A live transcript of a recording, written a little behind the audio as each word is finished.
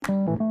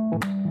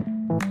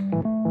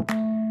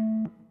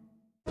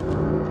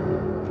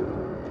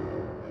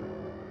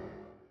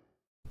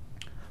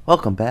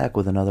Welcome back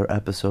with another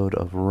episode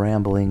of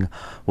Rambling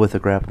with the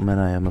Grappleman.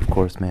 I am, of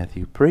course,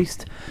 Matthew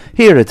Priest,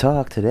 here to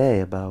talk today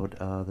about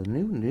the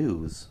new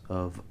news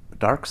of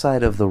Dark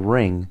Side of the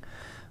Ring,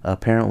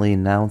 apparently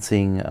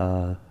announcing,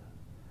 not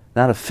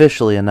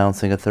officially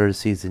announcing a third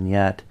season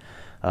yet,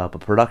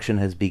 but production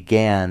has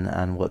began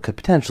on what could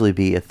potentially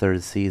be a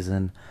third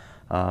season.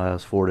 I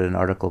was forwarded an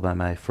article by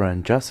my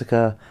friend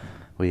Jessica.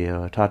 We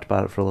talked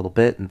about it for a little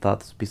bit and thought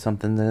this would be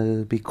something that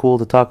would be cool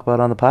to talk about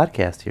on the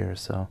podcast here,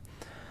 So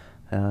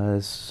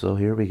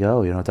here we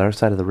go. Dark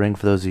Side of the Ring,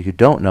 for those of you who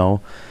don't know,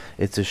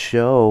 it's a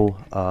show.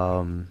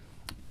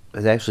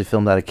 It's actually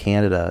filmed out of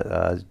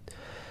Canada.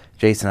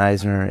 Jason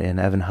Eisner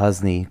and Evan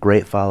Husney,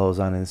 great follows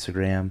on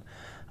Instagram.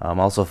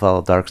 Also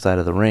follow Dark Side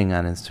of the Ring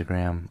on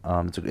Instagram.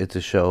 It's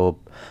a show,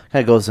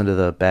 kind of goes into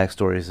the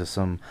backstories of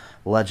some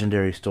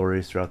legendary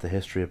stories throughout the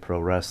history of pro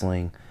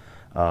wrestling.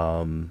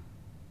 Probably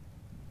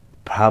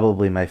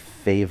my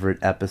favorite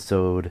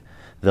episode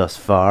thus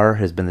far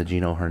has been the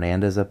Gino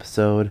Hernandez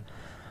episode.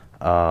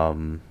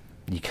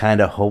 You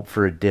kind of hope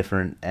for a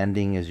different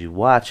ending as you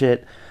watch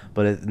it,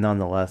 but it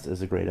nonetheless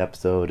is a great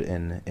episode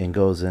and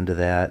goes into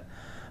that.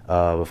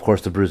 Of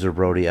course, the Bruiser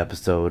Brody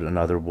episode,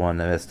 another one.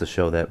 That's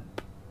the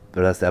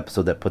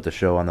episode that put the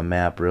show on the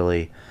map,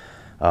 really,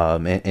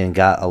 and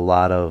got a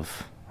lot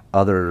of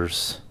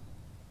others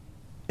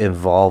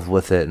involved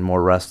with it, and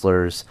more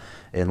wrestlers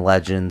and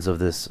legends of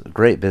this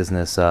great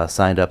business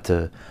signed up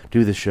to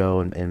do the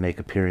show and make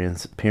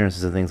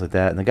appearances and things like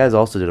that. And the guys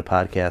also did a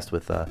podcast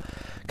with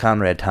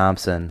Conrad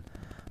Thompson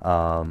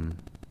on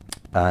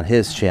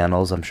his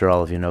channels. I'm sure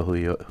all of you know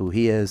who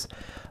he is,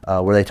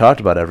 where they talked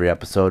about every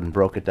episode and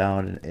broke it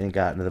down and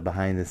got into the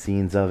behind the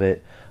scenes of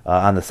it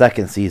on the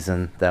second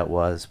season that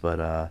was. But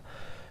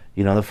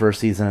the first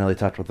season they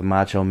talked about the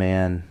Macho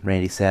Man,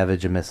 Randy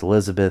Savage, and Miss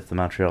Elizabeth, the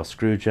Montreal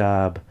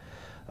Screwjob.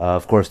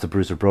 Of course, the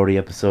Bruiser Brody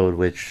episode,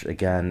 which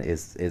again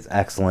is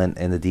excellent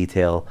in the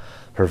detail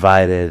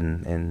provided,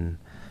 and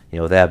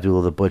with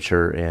Abdullah the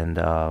Butcher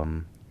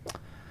and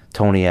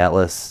Tony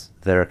Atlas,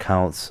 their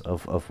accounts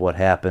of what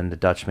happened, the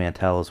Dutch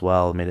Mantel as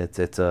well. I mean,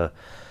 it's a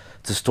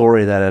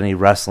story that any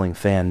wrestling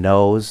fan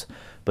knows,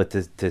 but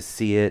to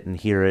see it and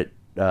hear it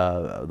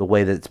the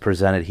way that it's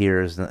presented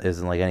here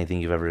isn't like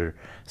anything you've ever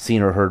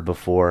seen or heard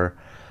before.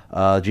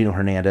 Gino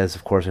Hernandez,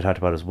 of course, we talked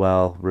about as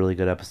well. Really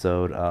good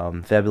episode.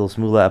 Fabulous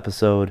Moolah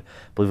episode, I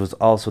believe it was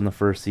also in the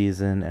first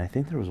season. And I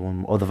think there was one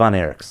more. Oh, the Von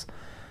Erichs.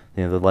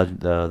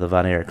 The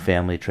Von Erich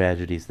family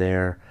tragedies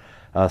there.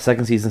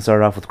 Second season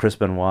started off with Chris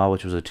Benoit,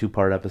 which was a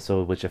two-part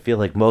episode, which I feel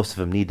like most of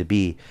them need to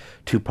be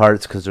two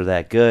parts because they're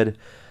that good.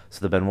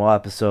 So the Benoit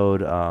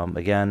episode,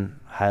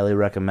 again, highly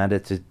recommend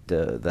it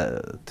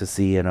to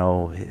see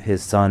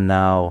his son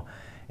now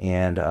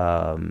and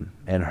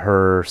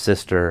her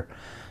sister.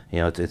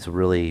 It's a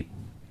really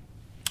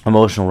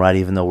emotional ride,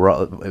 even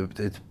though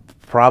it's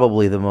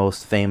probably the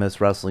most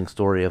famous wrestling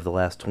story of the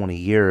last 20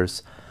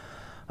 years,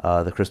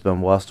 the Chris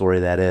Benoit story,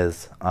 that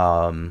is.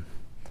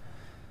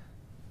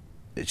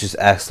 It's just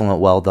excellent,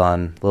 well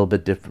done, a little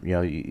bit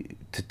different.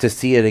 To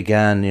see it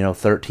again,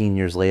 13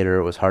 years later,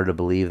 it was hard to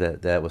believe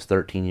that was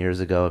 13 years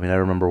ago. I mean, I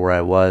remember where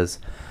I was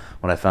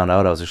when I found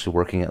out I was actually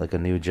working at like a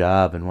new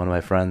job, and one of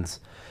my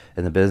friends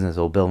in the business,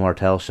 old Bill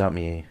Martell, shot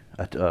me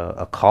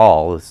a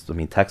call.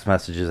 Text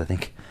messages, I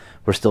think,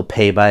 were still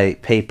pay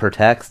per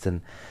text,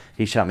 and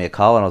he shot me a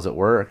call when I was at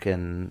work,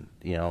 and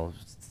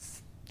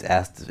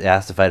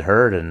asked if I'd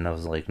heard, and I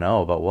was like,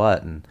 no, about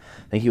what? And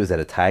I think he was at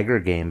a Tiger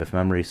game, if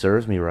memory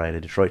serves me right, a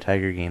Detroit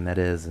Tiger game, that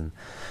is. And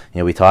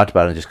we talked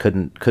about it and just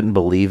couldn't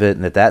believe it.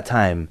 And at that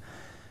time,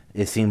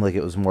 it seemed like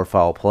it was more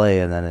foul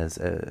play, and then as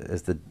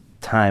the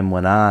time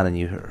went on and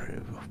you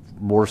heard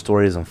more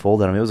stories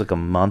unfolded, it was like a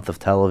month of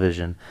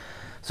television.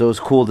 So it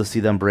was cool to see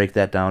them break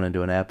that down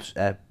into an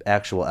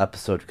actual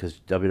episode, because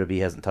WWE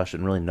hasn't touched it,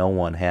 and really no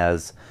one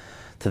has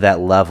to that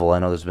level. I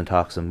know there's been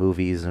talks of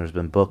movies, and there's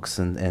been books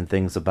and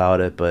things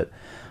about it, but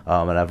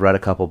and I've read a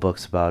couple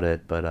books about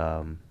it. But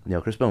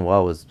Chris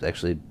Benoit was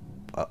actually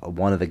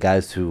one of the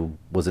guys who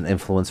was an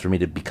influence for me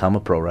to become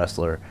a pro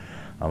wrestler.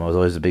 I was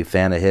always a big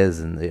fan of his,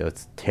 and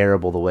it's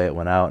terrible the way it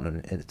went out,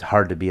 and it's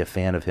hard to be a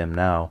fan of him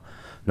now,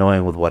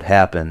 knowing with what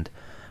happened.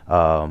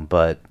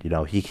 But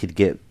he could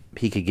get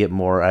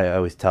more. I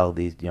always tell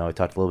these, I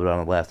talked a little bit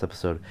on the last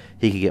episode,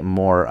 he could get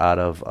more out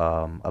of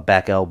a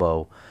back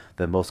elbow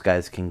than most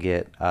guys can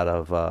get out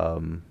of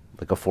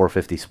like a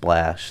 450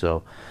 splash.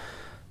 So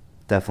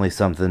definitely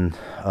something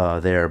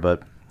there.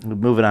 But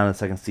moving on to the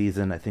second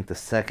season, I think the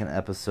second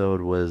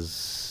episode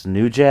was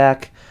New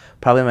Jack,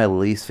 probably my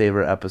least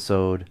favorite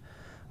episode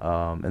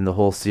in the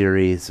whole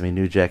series.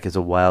 New Jack is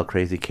a wild,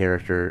 crazy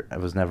character. I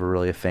was never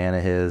really a fan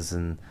of his,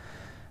 and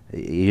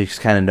you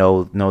just kind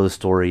of know the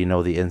story,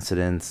 the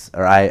incidents,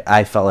 or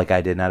I felt like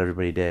I did, not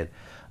everybody did,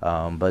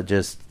 but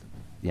just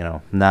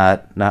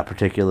not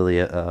particularly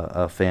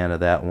a fan of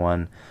that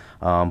one,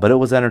 but it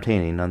was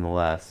entertaining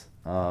nonetheless.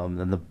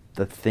 And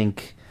I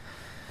think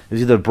it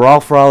was either Brawl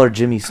for All or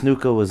Jimmy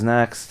Snuka was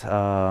next.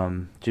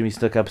 Jimmy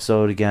Snuka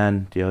episode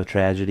again,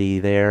 tragedy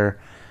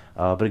there.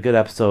 But a good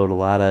episode, a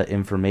lot of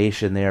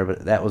information there.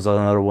 But that was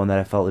another one that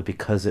I felt like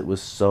because it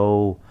was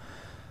so,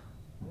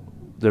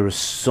 there was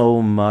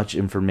so much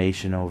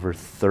information over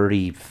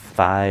 30,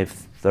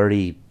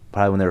 probably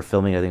when they were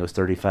filming, I think it was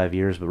 35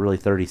 years, but really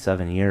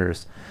 37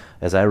 years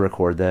as I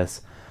record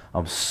this.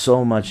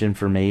 So much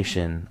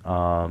information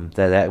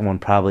that one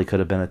probably could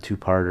have been a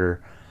two-parter.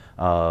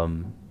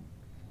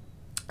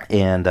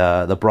 And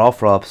the Brawl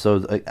for All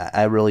episode,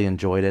 I really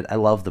enjoyed it. I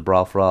love the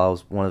Brawl for All. I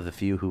was one of the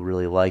few who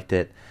really liked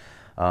it.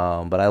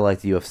 But I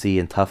liked UFC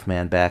and Tough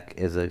Man back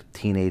as a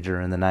teenager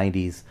in the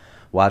 90s,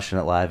 watching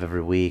it live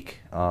every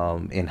week.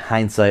 In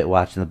hindsight,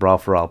 watching the Brawl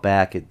for All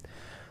back, it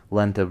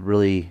lent a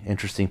really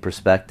interesting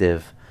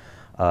perspective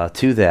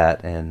to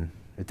that. And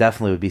it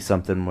definitely would be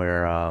something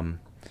where,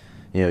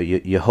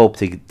 you hope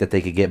that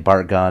they could get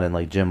Bart Gunn and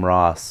like Jim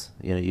Ross.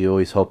 You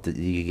always hope that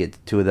you could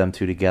get two of them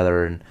two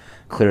together and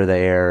clear the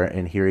air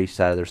and hear each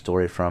side of their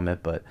story from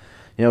it. But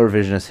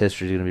revisionist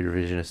history is going to be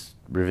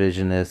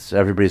revisionist.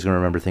 Everybody's going to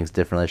remember things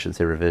differently. I shouldn't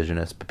say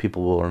revisionist, but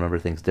people will remember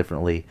things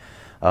differently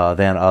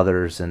than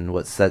others, and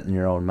what's set in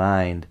your own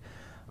mind.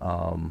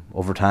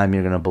 Over time,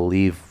 you're going to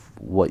believe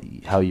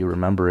how you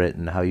remember it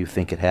and how you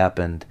think it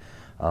happened.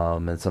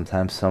 And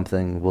sometimes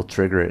something will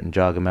trigger it and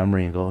jog a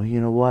memory and go,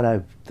 you know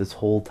what, this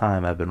whole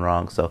time I've been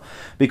wrong. So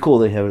it'd be cool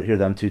to hear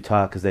them two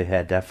talk, because they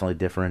had definitely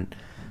different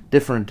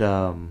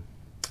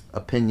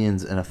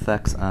opinions and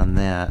effects on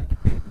that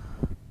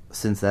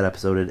since that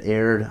episode had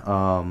aired.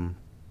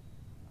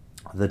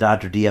 The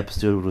Dr. D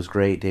episode was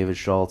great. David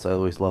Schultz, I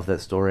always loved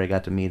that story. I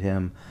got to meet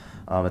him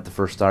at the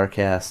first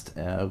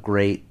StarCast.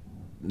 Great,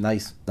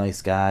 nice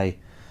guy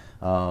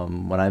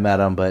when I met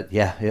him. But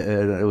yeah,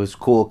 it was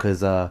cool because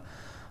the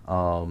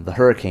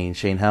Hurricane,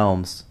 Shane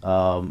Helms,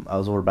 I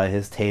was over by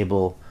his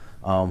table,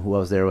 who I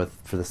was there with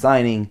for the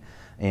signing,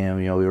 and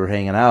we were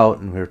hanging out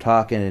and we were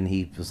talking, and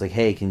he was like,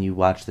 "Hey, can you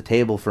watch the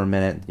table for a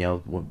minute?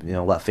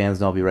 Let fans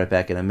know I'll be right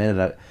back in a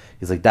minute."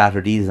 He's like,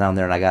 "Dr. D's down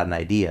there, and I got an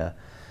idea."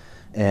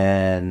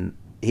 And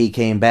he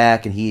came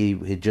back, and he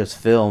had just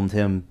filmed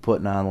him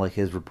putting on like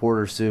his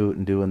reporter suit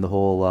and doing the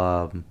whole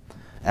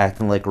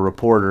acting like a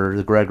reporter,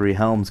 the Gregory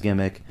Helms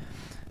gimmick.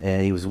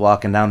 And he was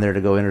walking down there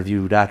to go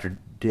interview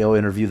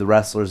the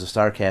wrestlers of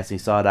StarCast, and he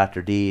saw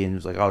Dr. D, and he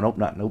was like, "Oh, nope,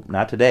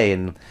 not today,"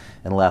 and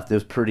left. It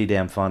was pretty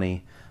damn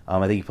funny. I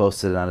think he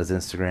posted it on his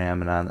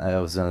Instagram, and I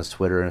was on his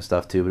Twitter and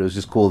stuff too. But it was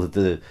just cool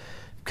to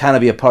kind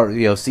of be a part,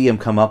 see him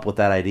come up with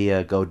that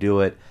idea, go do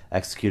it,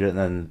 execute it, and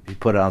then he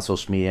put it on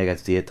social media. I got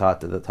to see it,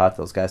 talk to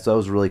those guys. So it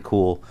was a really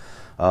cool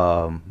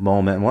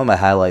moment. And one of my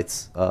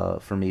highlights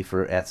for me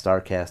at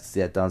StarCast to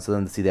see that done. So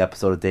then to see the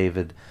episode of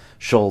David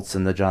Schultz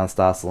and the John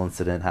Stossel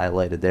incident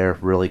highlighted there,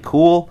 really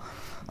cool.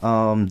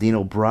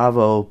 Dino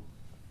Bravo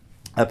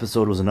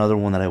episode was another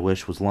one that I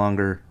wish was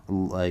longer.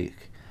 Like,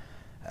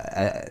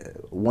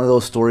 one of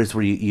those stories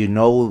where you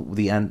know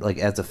the end. Like,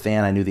 as a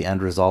fan, I knew the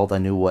end result. I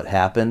knew what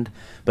happened,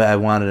 but I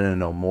wanted to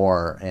know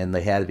more, and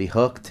they had to be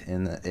hooked.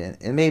 And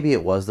maybe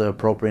it was the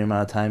appropriate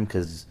amount of time,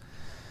 because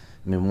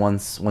I mean,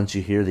 once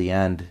you hear the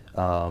end,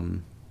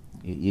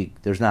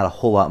 there's not a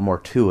whole lot more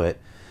to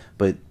it.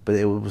 But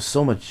it was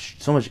so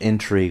much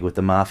intrigue with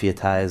the mafia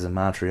ties in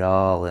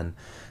Montreal, and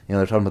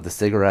they're talking about the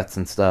cigarettes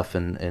and stuff,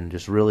 and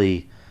just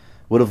really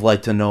would have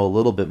liked to know a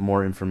little bit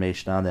more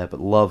information on that. But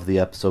loved the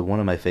episode. One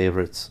of my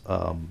favorites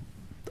of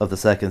the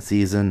second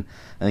season.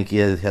 I think he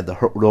had the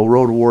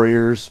Road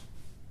Warriors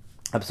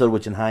episode,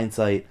 which in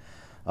hindsight,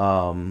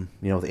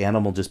 with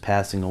Animal just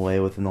passing away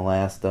within the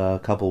last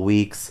couple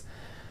weeks,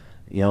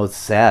 it's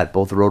sad.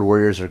 Both the Road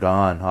Warriors are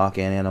gone, Hawk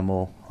and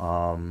Animal.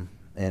 And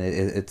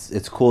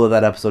it's cool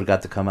that episode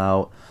got to come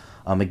out.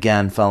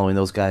 Again, following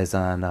those guys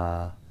on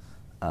the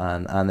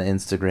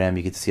Instagram,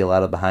 you get to see a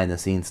lot of behind the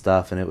scenes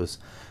stuff, and it was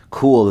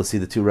cool to see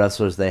the two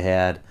wrestlers they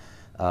had.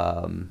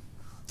 One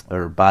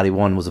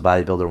was a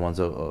bodybuilder, one's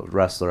a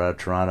wrestler out of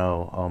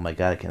Toronto. Oh my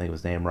God, I can't think of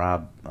his name.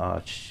 Rob.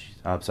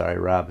 I'm sorry,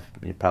 Rob.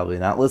 You're probably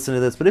not listening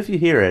to this, but if you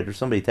hear it or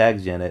somebody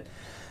tags you in it,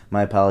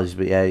 my apologies.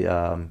 But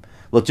yeah,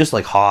 look just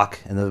like Hawk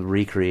and the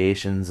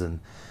recreations, and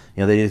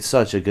they did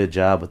such a good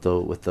job with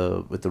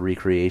the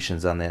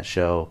recreations on that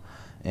show,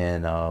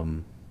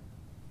 and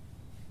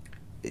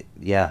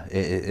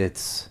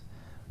it's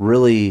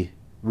really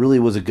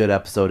was a good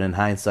episode. In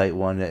hindsight,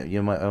 one that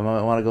you might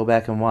want to go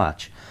back and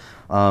watch,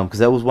 because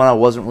that was one I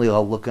wasn't really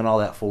looking all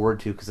that forward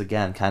to, because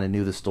again, kind of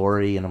knew the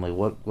story, and I'm like,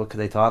 what could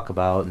they talk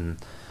about? And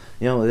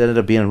it ended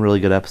up being a really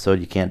good episode.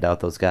 You can't doubt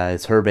those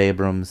guys. Herb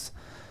Abrams,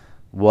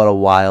 what a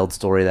wild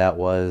story that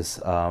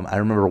was. I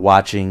remember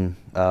watching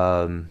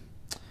the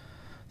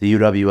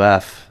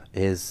UWF,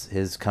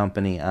 his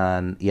company,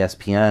 on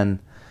ESPN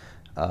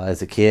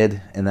as a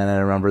kid, and then I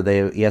remember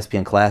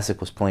ESPN Classic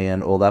was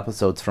playing old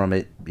episodes from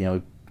it.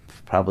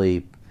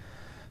 Probably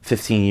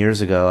 15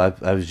 years ago.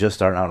 I was just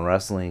starting out in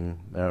wrestling,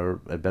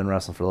 or I'd been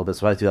wrestling for a little bit.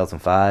 So probably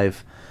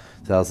 2005,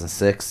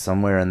 2006,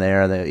 somewhere in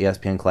there. The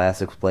ESPN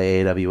Classic would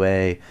play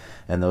AWA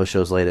and those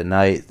shows late at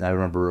night. I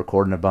remember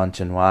recording a bunch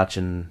and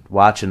watching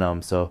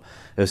them. So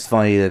it was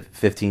funny that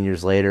 15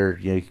 years later,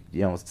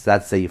 it's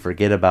not to say you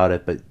forget about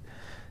it, but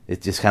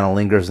it just kind of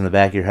lingers in the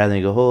back of your head, and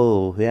you go,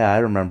 oh yeah, I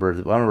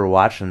remember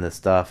watching this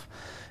stuff,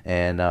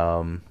 and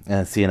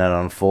seeing it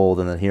unfold,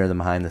 and then hearing them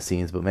behind the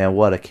scenes. But man,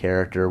 what a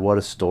character, what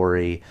a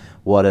story,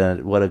 what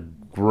a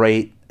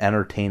great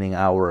entertaining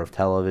hour of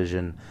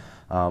television.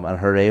 On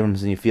Hurt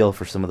Abrams, and you feel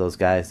for some of those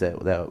guys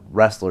that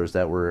wrestlers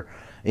that were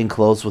in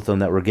close with them,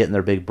 that were getting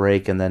their big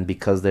break, and then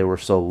because they were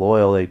so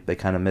loyal, they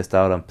kind of missed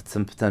out on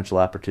some potential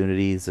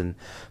opportunities. And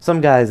some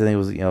guys, I think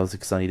it was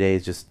like Sunny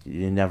Days, just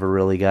you never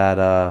really got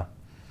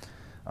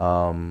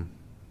or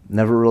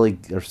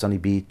Sunny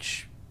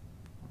Beach.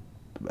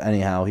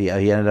 Anyhow, he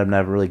ended up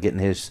never really getting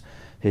his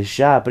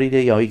shot, but he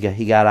did.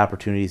 He got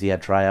opportunities, he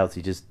had tryouts,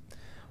 he just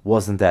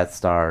wasn't that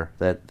star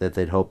that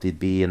they'd hoped he'd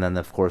be. And then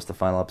of course the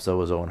final episode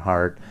was Owen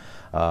Hart.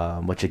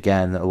 Which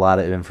again, a lot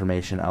of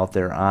information out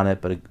there on it,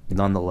 but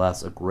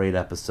nonetheless a great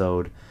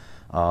episode.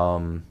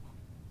 I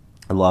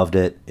loved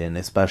it, and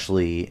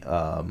especially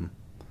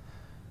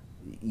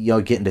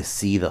getting to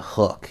see the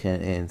Hook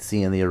and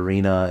seeing the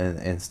arena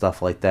and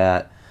stuff like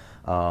that.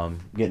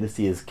 Getting to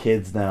see his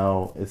kids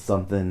now is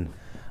something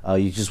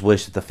you just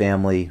wish that the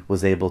family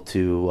was able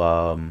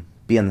to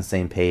be on the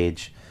same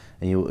page,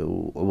 and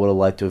you would have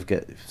liked to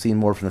have seen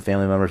more from the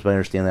family members. But I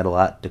understand that a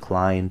lot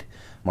declined.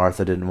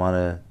 Martha didn't want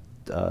to.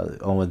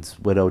 Owen's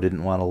widow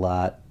didn't want a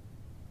lot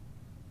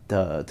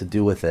to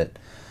do with it.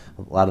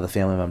 A lot of the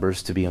family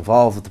members to be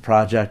involved with the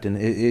project, and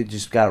it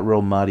just got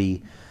real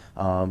muddy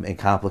and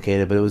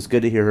complicated. But it was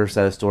good to hear her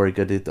side of the story.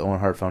 Good that the Owen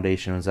Hart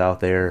Foundation was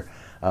out there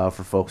for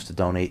folks to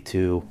donate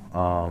to,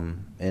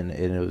 and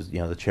it was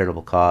the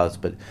charitable cause.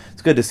 But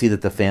it's good to see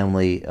that the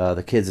family,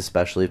 the kids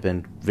especially, have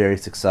been very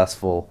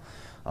successful,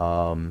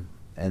 and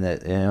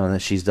that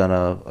that she's done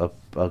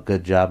a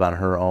good job on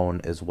her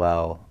own as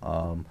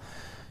well.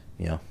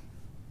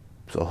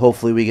 So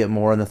hopefully we get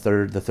more in the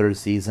third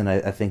season.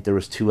 I think there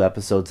was 2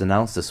 episodes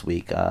announced this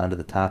week under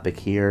the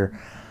topic here,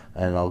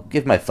 and I'll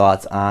give my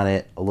thoughts on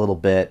it a little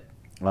bit.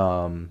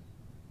 But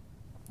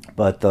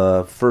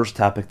the first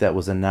topic that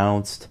was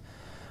announced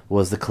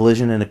was the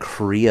Collision in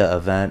Korea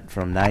event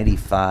from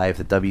 '95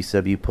 that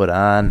WCW put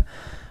on.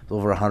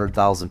 Over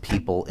 100,000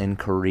 people in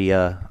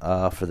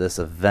Korea for this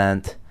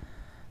event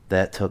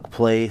that took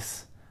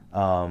place.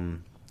 I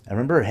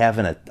remember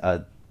having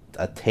a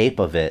tape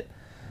of it.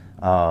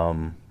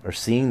 Or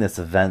seeing this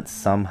event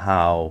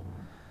somehow.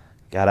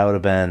 God, I would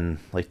have been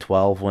like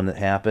 12 when it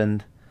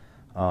happened.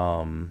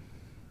 And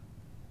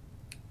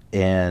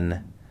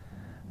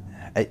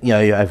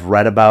I've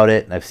read about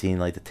it, and I've seen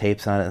like the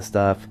tapes on it and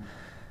stuff.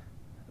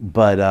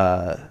 But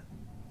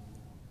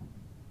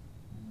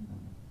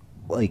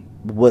like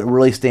what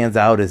really stands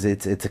out is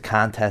it's a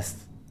contest.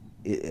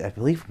 I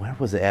believe, where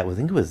was it at? I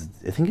think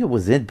it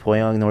was in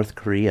Pyongyang, North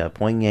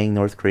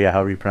Korea,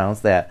 however you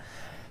pronounce that.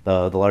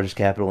 The largest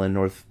capital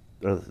in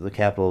the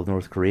capital of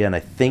North Korea, and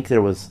I think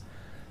there was,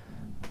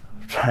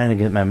 I'm trying to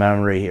get my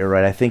memory here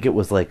right, I think it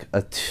was like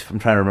I'm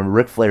trying to remember.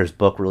 Ric Flair's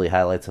book really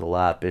highlights it a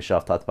lot.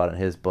 Bischoff talked about it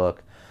in his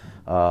book.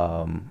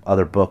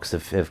 Other books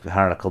have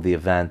chronicled the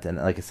event, and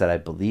like I said, I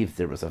believe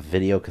there was a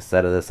video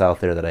cassette of this out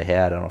there that I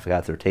had. I don't know if I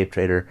got it through Tape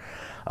Trader.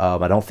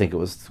 I don't think it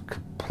was a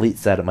complete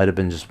set. It might have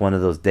been just one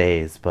of those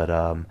days, but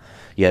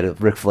you had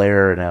Ric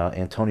Flair and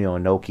Antonio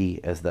Inoki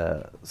as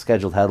the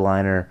scheduled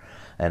headliner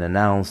and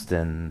announced,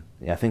 and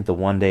I think the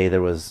one day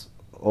there was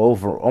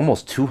over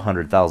almost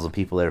 200,000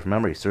 people there, if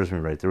memory serves me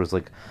right. There was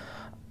like,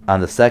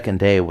 on the second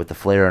day with the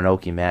Flair and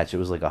Oki match, it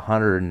was like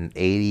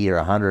 180 or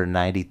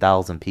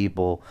 190,000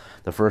 people.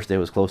 The first day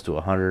was close to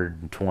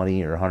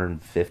 120 or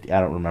 150. I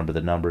don't remember the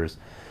numbers,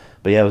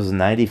 but yeah, it was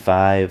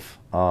 95.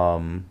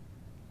 I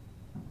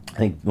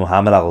think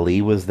Muhammad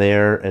Ali was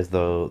there as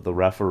the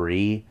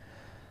referee.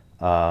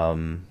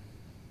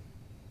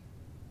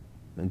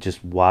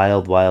 Just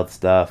wild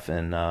stuff,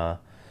 and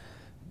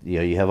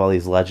you have all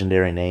these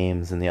legendary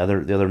names, and the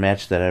other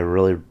match that I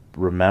really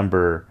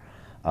remember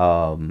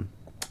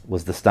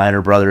was the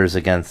Steiner brothers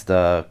against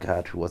who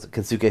was it?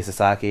 Kensuke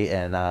Sasaki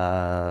and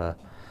I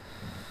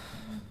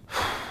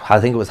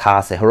think it was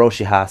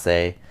Hiroshi Hase,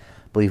 I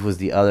believe was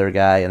the other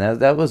guy, and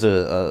that was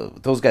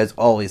those guys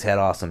always had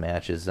awesome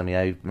matches. I mean,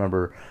 I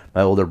remember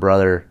my older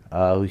brother,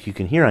 who you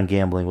can hear on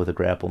Gambling with a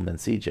Grappleman,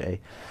 CJ,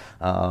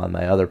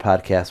 my other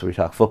podcast where we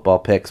talk football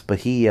picks, but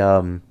he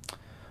was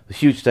a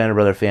huge Steiner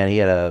brother fan. He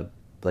had a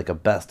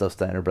best of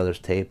Steiner Brothers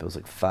tape. It was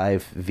like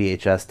 5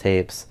 VHS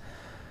tapes,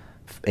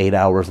 8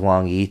 hours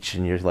long each,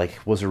 and you're like,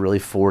 was there really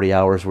 40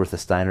 hours worth of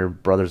Steiner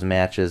Brothers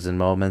matches and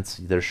moments?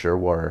 There sure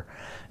were.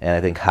 And I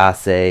think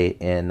Hase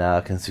and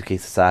Kensuke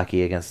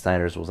Sasaki against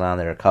Steiners was on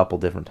there a couple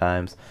different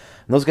times.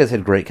 And those guys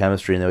had great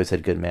chemistry, and they always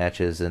had good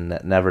matches and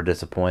never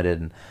disappointed.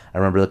 And I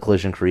remember the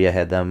Collision Korea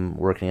had them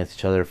working against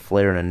each other,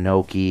 Flair and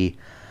Inoki.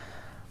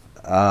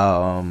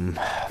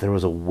 There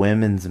was a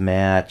women's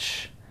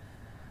match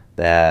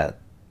that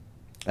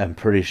I'm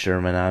pretty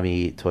sure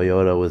Manami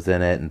Toyota was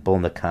in it, and Bull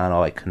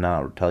Nakano. I could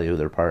not tell you who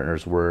their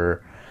partners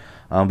were.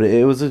 But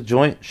it was a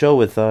joint show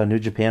with New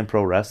Japan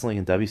Pro Wrestling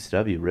and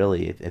WCW,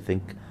 really. I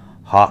think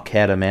Hawk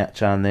had a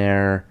match on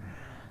there.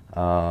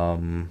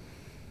 You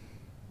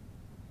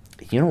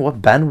know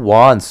what?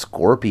 Benoit and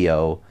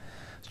Scorpio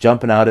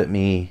jumping out at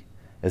me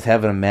as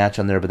having a match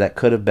on there, but that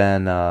could have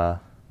been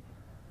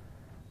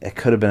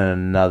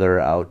another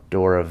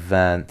outdoor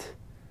event.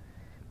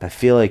 But I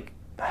feel like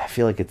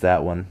it's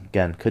that one.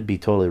 Again, could be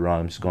totally wrong.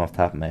 I'm just going off the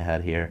top of my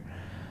head here.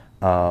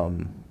 But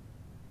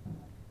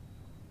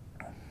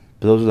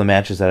those are the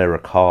matches that I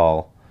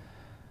recall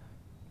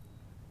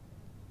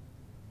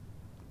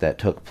that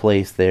took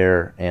place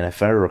there. And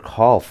if I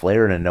recall,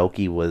 Flair and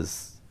Inoki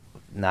was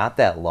not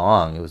that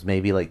long. It was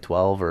maybe like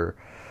 12 or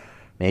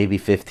maybe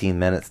 15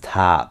 minutes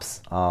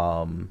tops.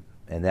 And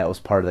that was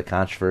part of the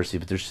controversy.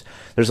 But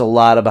there's a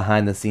lot of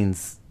behind the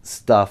scenes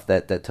stuff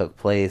that took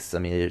place. I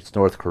mean, it's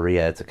North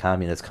Korea. It's a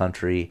communist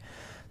country.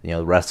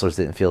 The wrestlers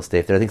didn't feel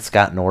safe there. I think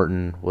Scott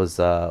Norton was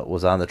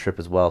on the trip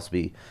as well. So it'd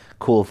be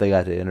cool if they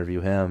got to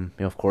interview him.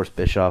 Of course,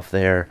 Bischoff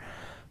there.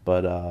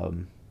 But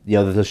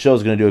the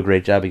show's going to do a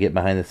great job of getting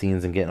behind the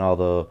scenes and getting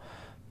all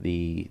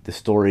the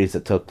stories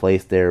that took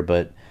place there.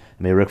 But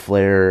I mean, Ric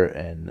Flair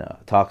and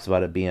talks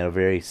about it being a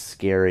very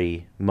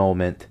scary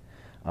moment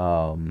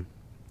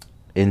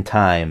in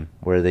time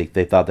where they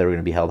thought they were going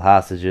to be held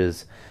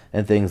hostages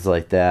and things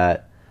like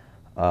that.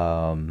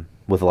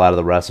 With a lot of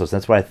the wrestlers.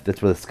 That's where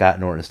the Scott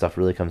Norton stuff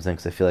really comes in,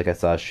 because I feel like I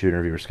saw a shoot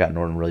interview where Scott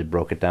Norton really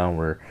broke it down,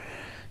 where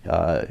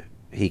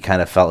he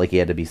kind of felt like he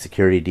had to be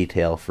security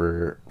detail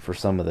for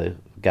some of the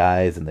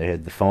guys, and they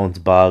had the phones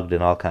bugged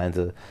and all kinds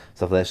of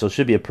stuff like that. So it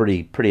should be a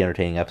pretty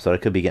entertaining episode. I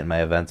could be getting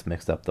my events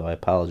mixed up, though. I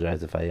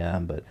apologize if I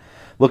am, but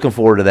looking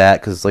forward to that,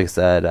 because like I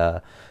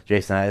said,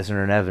 Jason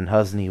Eisner and Evan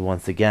Husney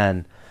once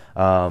again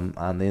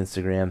on the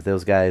Instagrams.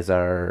 Those guys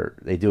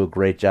they do a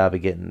great job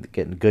of getting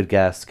good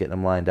guests, getting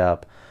them lined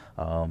up.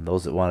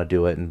 Those that want to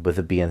do it, and with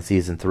it being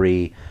season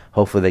 3,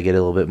 hopefully they get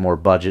a little bit more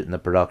budget in the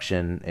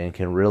production and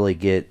can really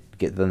get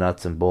the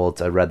nuts and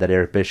bolts. I read that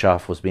Eric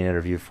Bischoff was being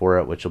interviewed for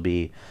it, which will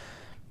be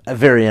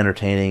very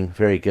entertaining,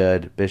 very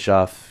good.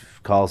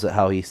 Bischoff calls it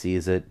how he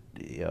sees it.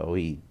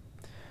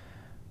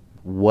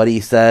 What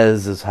he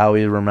says is how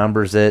he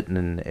remembers it,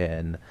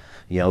 and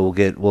we'll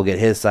get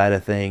his side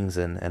of things,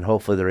 and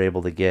hopefully they're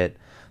able to get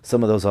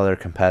some of those other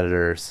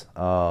competitors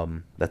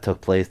that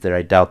took place there.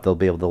 I doubt they'll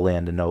be able to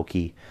land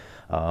Inoki.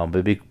 But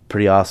it'd be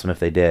pretty awesome if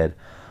they did.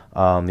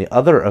 The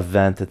other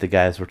event that the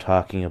guys were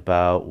talking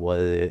about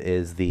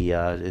is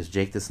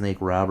Jake the Snake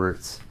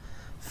Roberts'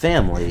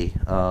 family,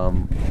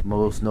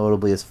 most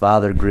notably his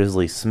father,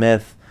 Grizzly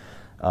Smith,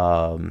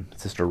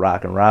 sister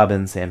Rockin'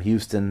 Robin, Sam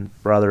Houston,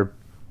 brother,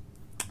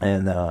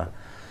 and a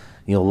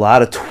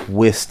lot of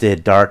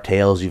twisted, dark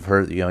tales you've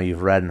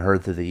read and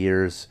heard through the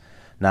years.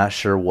 Not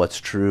sure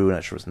what's true,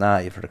 not sure what's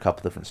not. You've heard a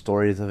couple different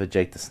stories of it.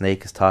 Jake the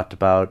Snake has talked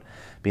about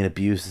being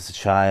abused as a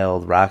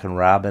child. Rockin'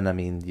 Robin, I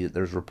mean,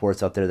 there's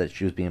reports out there that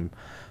she was being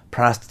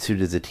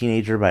prostituted as a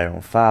teenager by her own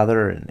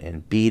father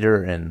and beat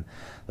her, and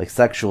like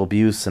sexual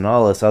abuse and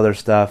all this other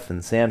stuff.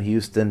 And Sam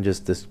Houston,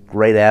 just this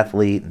great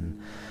athlete,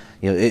 and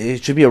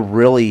it should be a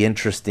really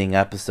interesting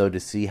episode to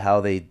see how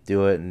they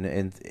do it,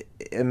 and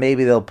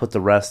maybe they'll put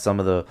to rest some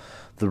of the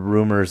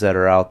rumors that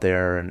are out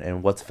there,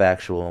 and what's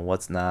factual and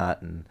what's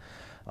not, and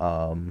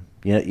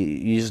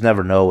you just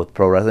never know with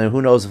pro wrestling.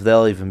 Who knows if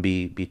they'll even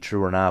be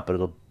true or not, but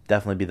it'll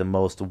definitely be the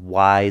most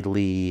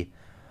widely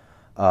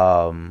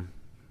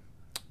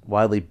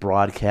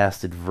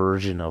broadcasted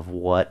version of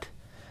what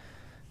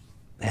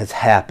has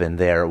happened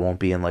there. It won't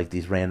be in like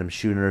these random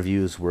shoot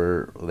interviews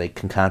where they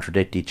can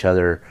contradict each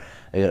other.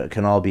 It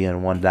can all be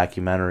in one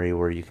documentary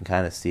where you can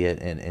kind of see it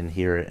and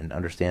hear it and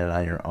understand it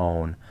on your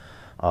own.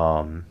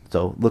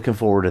 So looking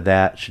forward to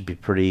that. Should be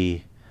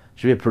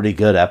a pretty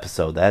good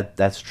episode.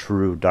 That's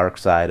true dark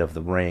side of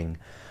the ring,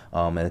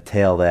 and a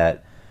tale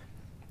that,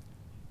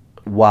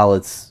 while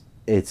it's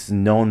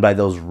known by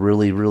those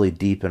really, really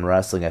deep in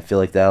wrestling, I feel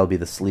like that'll be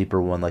the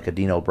sleeper one, like a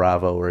Dino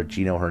Bravo or a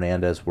Gino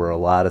Hernandez, where a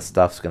lot of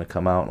stuff's going to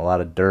come out and a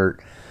lot of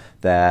dirt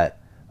that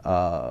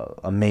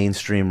a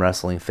mainstream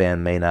wrestling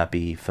fan may not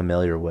be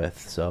familiar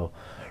with. So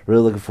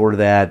really looking forward to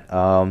that.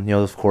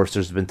 Of course,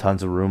 there's been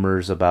tons of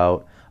rumors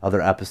about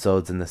other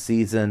episodes in the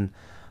season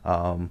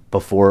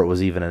before it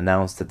was even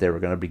announced that they were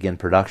going to begin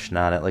production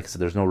on it. Like I said,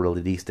 there's no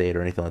release date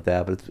or anything like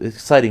that, but it's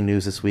exciting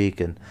news this week,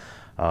 and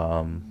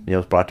it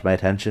was brought to my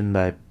attention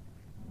by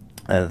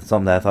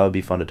something that I thought would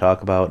be fun to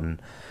talk about.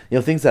 And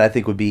things that I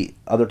think would be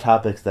other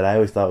topics that I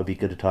always thought would be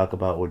good to talk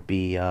about would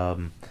be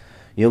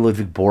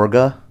Ludwig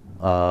Borga,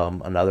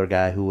 another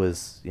guy who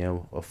was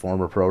a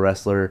former pro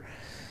wrestler.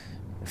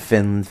 I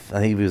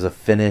think he was a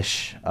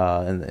Finnish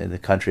in the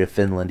country of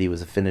Finland. He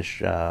was a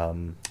Finnish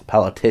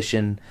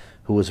politician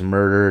who was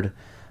murdered.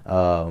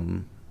 Not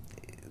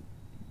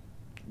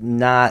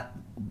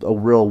a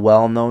real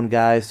well-known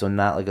guy, so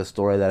not like a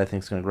story that I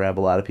think is going to grab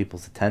a lot of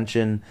people's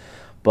attention,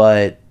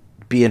 but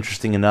be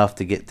interesting enough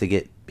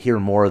to hear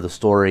more of the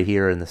story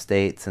here in the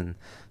States and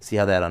see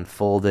how that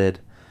unfolded.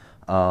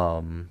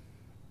 I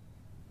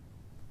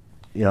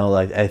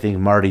think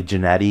Marty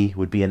Jannetty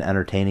would be an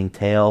entertaining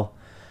tale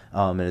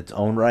in its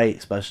own right.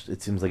 Especially,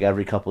 it seems like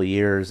every couple of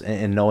years,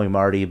 and knowing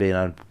Marty, being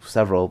on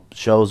several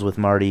shows with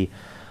Marty,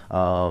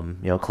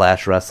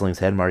 Clash Wrestling's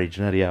had Marty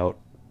Jannetty out,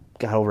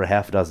 got over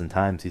half a dozen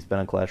times. He's been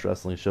on Clash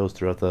Wrestling shows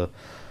throughout the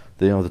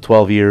the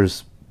 12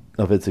 years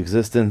of its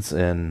existence,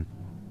 and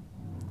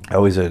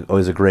always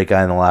a great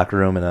guy in the locker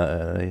room and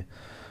a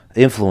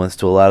influence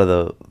to a lot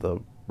of the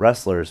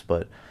wrestlers.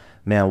 But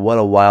man, what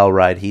a wild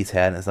ride he's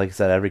had. And it's like I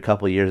said, every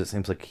couple of years it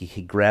seems like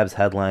he grabs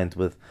headlines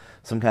with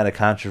some kind of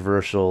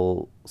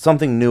controversial,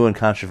 something new and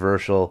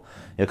controversial.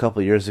 A couple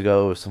of years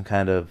ago, it was some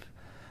kind of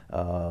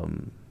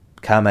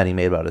comment he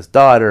made about his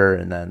daughter,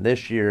 and then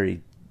this year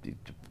he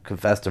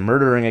confessed to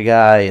murdering a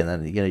guy, and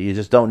then you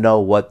just don't know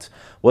what's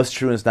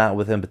true and what's not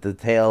with him. But the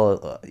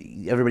tale,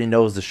 everybody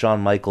knows the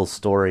Shawn Michaels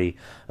story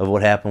of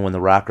what happened when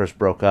the Rockers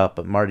broke up.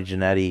 But Marty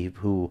Jannetty,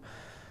 who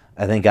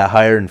I think got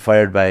hired and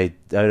fired by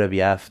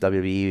WWF,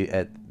 WWE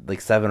at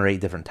like 7 or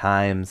 8 different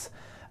times.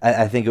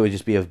 I think it would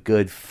just be a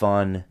good,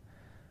 fun,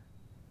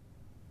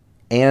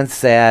 and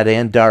sad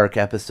and dark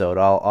episode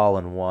all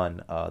in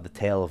one. The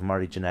tale of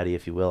Marty Jannetty,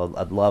 if you will.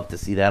 I'd love to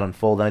see that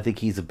unfold. And I think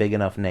he's a big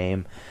enough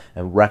name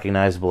and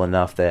recognizable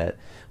enough that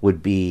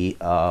would be,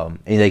 and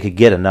they could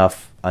get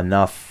enough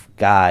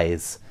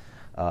guys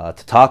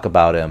to talk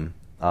about him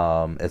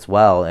as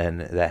well, and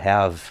that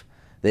have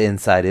the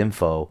inside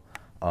info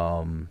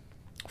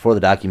for the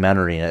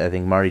documentary. And I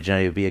think Marty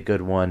Jannetty would be a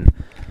good one.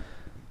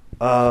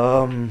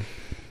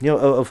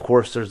 Of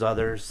course, there's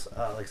others.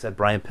 Like I said,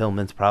 Brian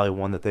Pillman's probably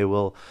one that they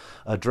will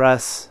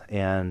address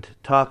and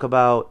talk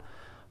about.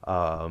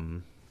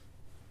 It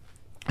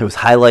was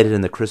highlighted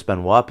in the Chris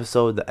Benoit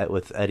episode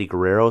with Eddie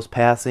Guerrero's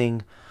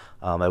passing.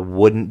 I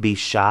wouldn't be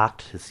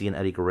shocked to see an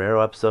Eddie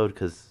Guerrero episode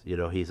because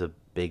he's a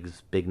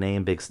big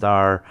name, big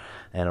star,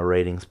 and a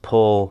ratings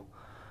pull.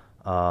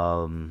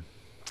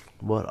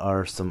 What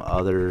are some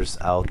others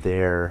out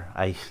there?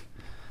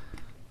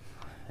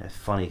 It's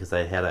funny because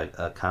I had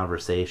a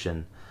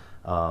conversation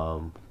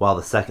while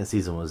the second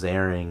season was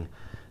airing,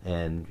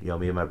 and me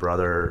and my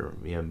brother,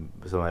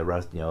 some of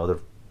my other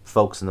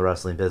folks in the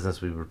wrestling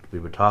business, we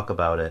would talk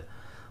about it,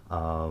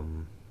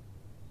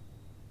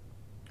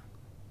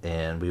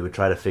 and we would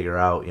try to figure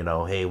out,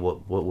 hey,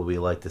 what would we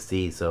like to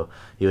see? So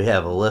you would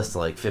have a list of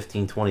like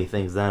 15, 20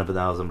 things then, but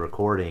now as I'm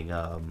recording,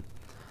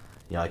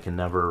 I can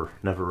never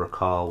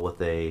recall what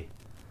they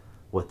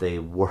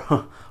were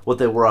off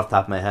the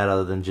top of my head,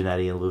 other than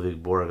Jannetty and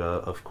Ludwig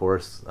Borga, of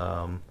course.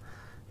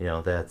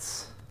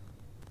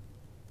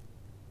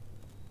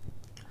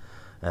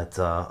 That's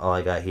all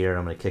I got here.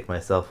 I'm gonna kick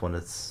myself when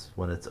it's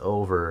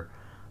over.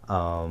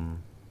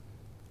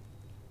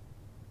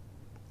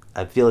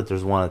 I feel like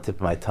there's one on the tip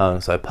of my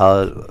tongue, so I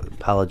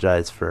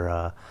apologize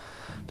for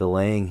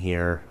delaying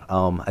here.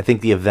 I think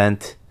the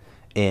event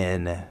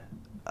in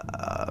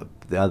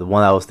the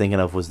one I was thinking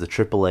of was the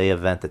AAA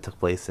event that took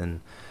place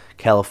in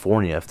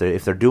California.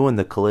 If they're doing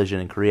the Collision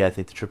in Korea, I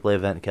think the AAA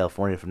event in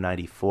California from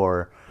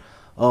 '94.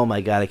 Oh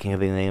my God, I can't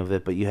think of the name of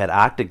it. But you had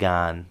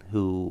Octagon,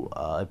 who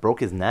broke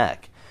his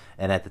neck,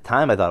 and at the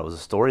time I thought it was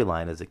a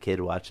storyline as a kid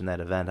watching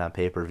that event on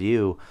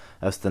pay-per-view.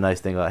 That's the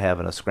nice thing about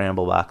having a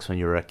scramble box when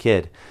you were a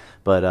kid.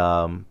 But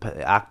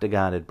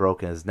Octagon had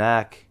broken his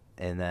neck,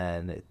 and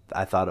then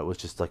I thought it was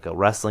just like a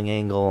wrestling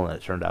angle, and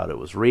it turned out it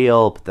was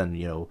real. But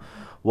then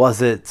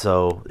was it?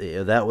 So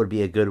that would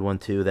be a good one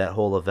too. That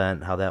whole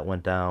event, how that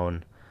went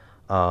down.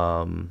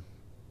 I'd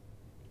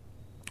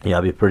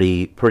be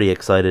pretty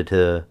excited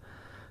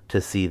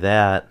to see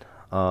that.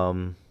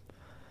 Then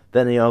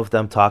if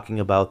them talking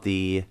about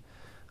the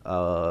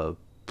Road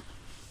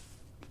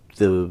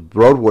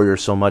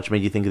Warriors so much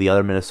made you think of the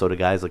other Minnesota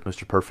guys like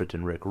Mr. Perfect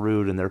and Rick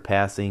Rude and their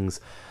passings.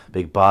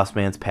 Big Boss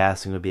Man's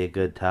passing would be a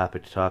good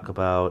topic to talk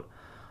about.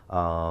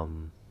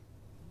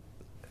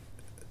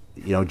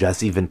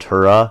 Jesse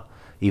Ventura,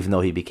 even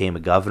though he became a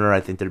governor, I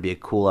think there'd be a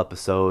cool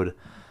episode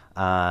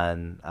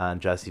on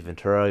Jesse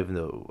Ventura, even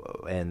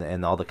though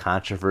and all the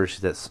controversy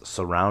that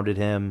surrounded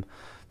him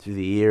through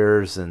the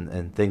years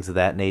and things of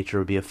that nature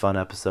would be a fun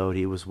episode.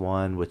 He was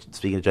one. Which,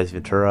 speaking of Jesse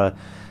Ventura,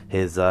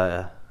 his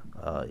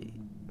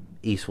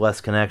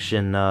East-West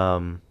connection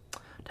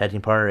tag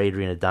team partner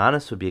Adrian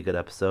Adonis would be a good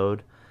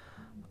episode.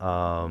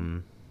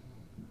 Talking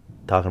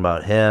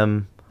about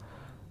him,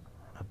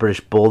 a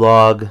British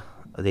Bulldog,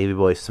 Davey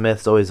Boy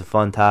Smith's always a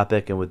fun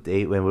topic, and with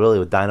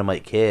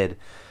Dynamite Kid.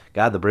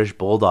 God, the British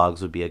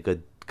Bulldogs would be a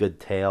good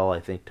tale, I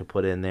think, to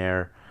put in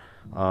there.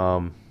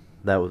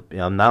 That would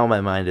now my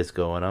mind is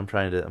going. I'm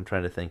trying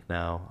to think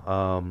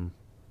now.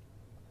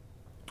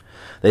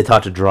 They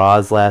talked to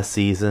Draws last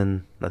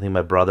season. I think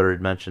my brother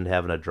had mentioned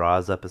having a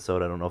Draws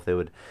episode. I don't know if they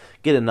would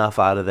get enough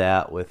out of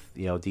that with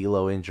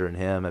D'Lo injuring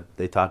him.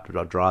 They talked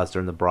about Draws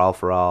during the Brawl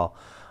for All.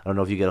 I don't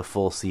know if you get a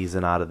full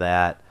season out of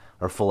that,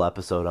 or full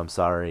episode. I'm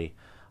sorry.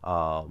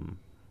 But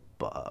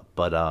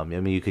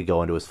you could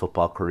go into his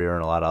football career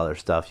and a lot of other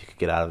stuff you could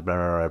get out of it.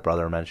 Remember my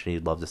brother mentioned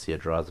he'd love to see a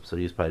Draws episode.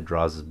 He was probably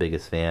Draws'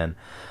 biggest fan.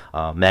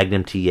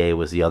 Magnum TA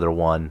was the other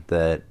one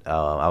that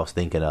I was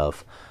thinking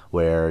of,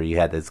 where you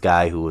had this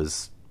guy who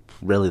was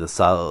really the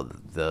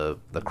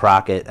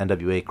Crockett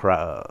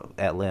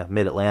NWA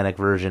Mid-Atlantic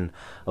version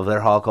of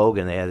their Hulk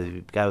Hogan. They had a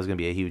guy who was going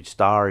to be a huge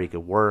star. He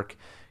could work,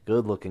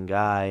 good-looking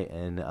guy,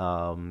 and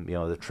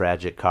the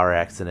tragic car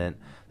accident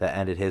that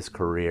ended his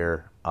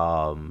career.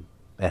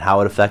 and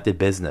how it affected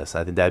business.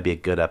 I think that'd be a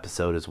good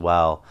episode as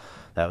well.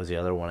 That was the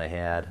other one I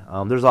had.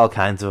 There's all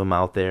kinds of them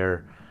out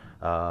there.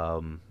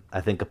 I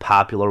think a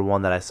popular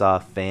one that I saw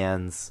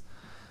fans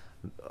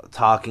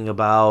talking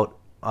about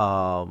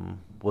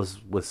was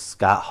with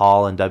Scott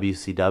Hall and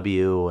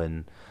WCW,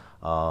 and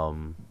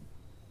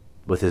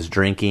with his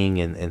drinking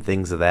and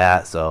things of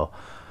that. So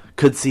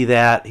could see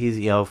that. He's,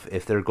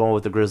 if they're going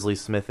with the Grizzly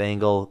Smith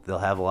angle, they'll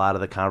have a lot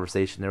of the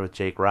conversation there with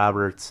Jake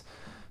Roberts,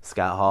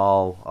 Scott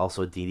Hall,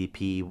 also a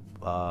DDP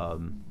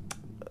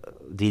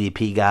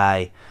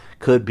guy,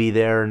 could be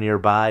there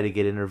nearby to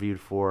get interviewed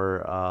for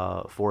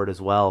it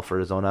as well, for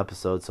his own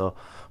episode. So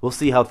we'll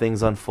see how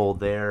things unfold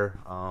there.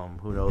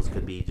 Who knows?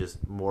 Could be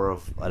just more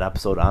of an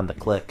episode on the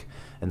Click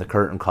and the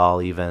curtain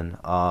call even.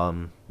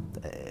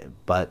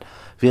 But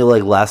I feel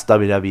like less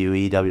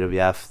WWE,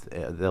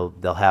 WWF,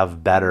 they'll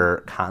have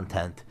better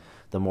content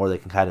the more they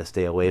can kind of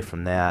stay away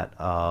from that.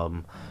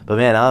 But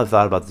man, now I've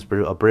thought about this,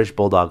 a British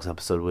Bulldogs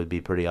episode would be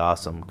pretty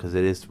awesome, because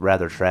it is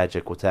rather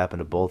tragic what's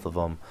happened to both of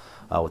them,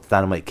 with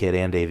Dynamite Kid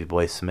and Davey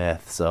Boy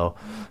Smith. So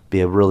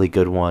be a really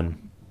good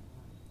one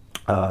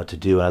to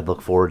do, and I'd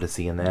look forward to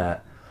seeing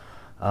that.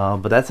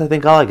 But that's, I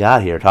think, all I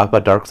got here. Talk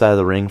about Dark Side of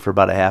the Ring for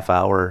about a half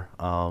hour.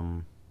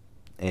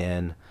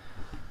 And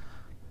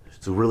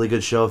it's a really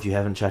good show if you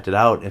haven't checked it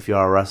out. If you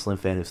are a wrestling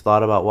fan who's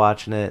thought about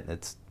watching it,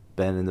 it's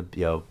been in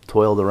the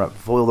foiled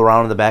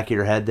around in the back of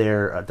your head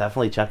there.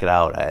 Definitely check it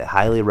out. I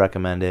highly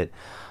recommend it.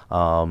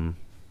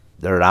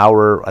 They're an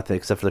hour, I think,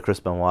 except for the Chris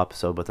Benoit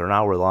episode, but they're an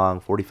hour long,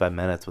 45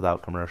 minutes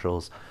without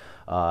commercials.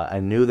 I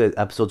knew that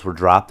episodes were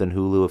dropped in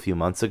Hulu a few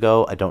months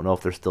ago. I don't know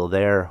if they're still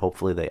there.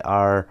 Hopefully they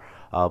are.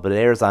 But it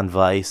airs on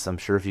Vice. I'm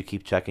sure if you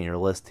keep checking your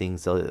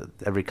listings,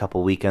 every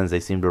couple weekends they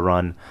seem to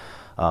run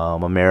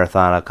a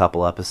marathon, a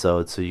couple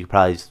episodes. So you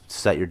probably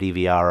set your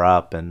DVR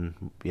up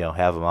and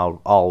have them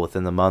all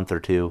within the month or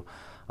two.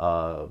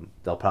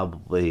 They'll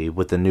probably,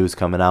 with the news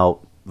coming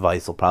out,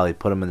 Vice will probably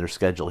put them in their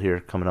schedule here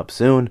coming up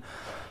soon.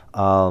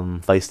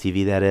 Vice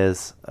TV, that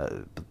is.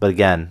 But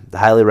again, the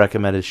highly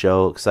recommended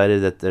show.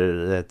 Excited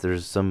that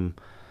there's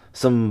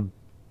some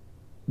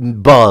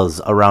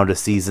buzz around a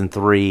season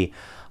 3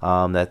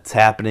 that's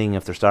happening.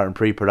 If they're starting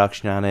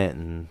pre-production on it,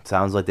 and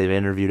sounds like they've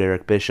interviewed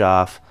Eric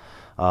Bischoff,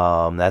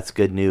 that's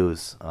good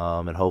news.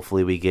 And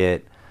hopefully we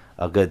get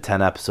a good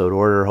 10-episode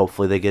order.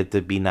 Hopefully they get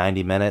to be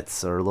 90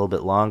 minutes or a little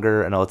bit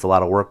longer. I know it's a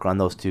lot of work on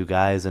those two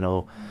guys. I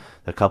know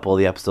a couple of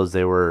the episodes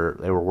they were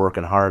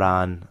working hard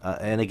on.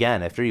 And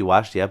again, after you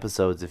watch the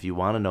episodes, if you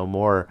want to know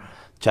more,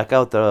 check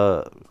out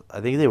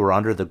I think they were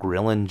under the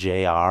Grillin'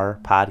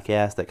 JR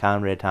podcast that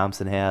Conrad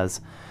Thompson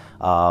has.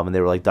 And they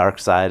were like Dark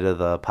Side of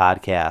the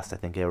Podcast, I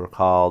think they were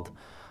called.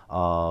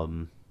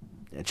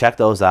 Check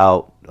those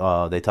out.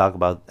 They talk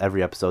about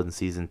every episode in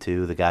season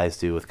 2, the guys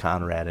do, with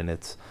Conrad, and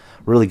it's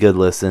really good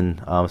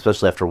listen,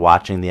 especially after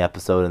watching the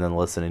episode and then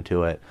listening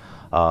to it,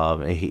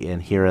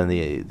 and hearing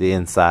the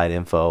inside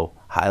info.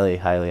 Highly,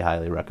 highly,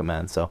 highly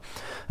recommend. So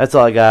that's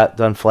all I got.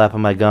 Done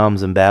flapping my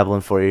gums and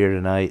babbling for you here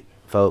tonight,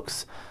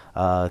 folks.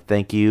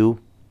 Thank you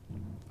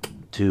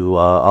to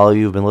all of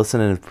you who've been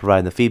listening and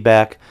providing the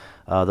feedback.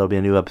 There'll be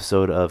a new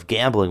episode of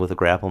Gambling with the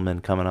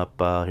Grappleman coming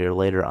up here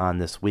later on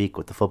this week,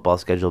 with the football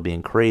schedule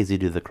being crazy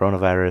due to the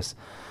coronavirus.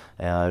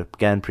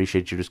 Again,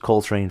 appreciate Judas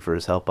Coltrane for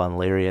his help on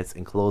lariats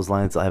and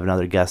clotheslines. I'll have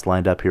another guest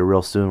lined up here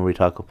real soon where we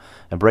talk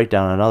and break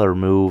down another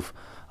move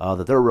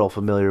that they're real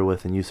familiar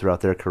with and use throughout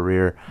their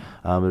career.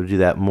 We'll do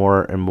that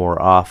more and more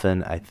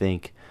often, I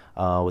think,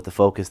 with the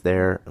focus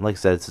there. And like I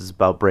said, this is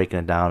about breaking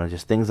it down and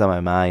just things on my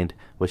mind,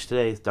 which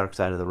today is Dark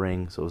Side of the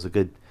Ring, so it was a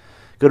good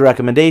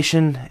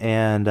recommendation,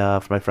 and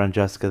for my friend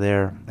Jessica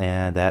there.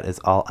 And that is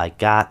all I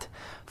got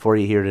for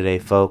you here today,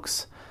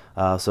 folks.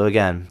 So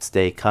again,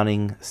 stay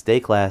cunning, stay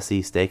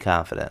classy, stay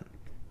confident.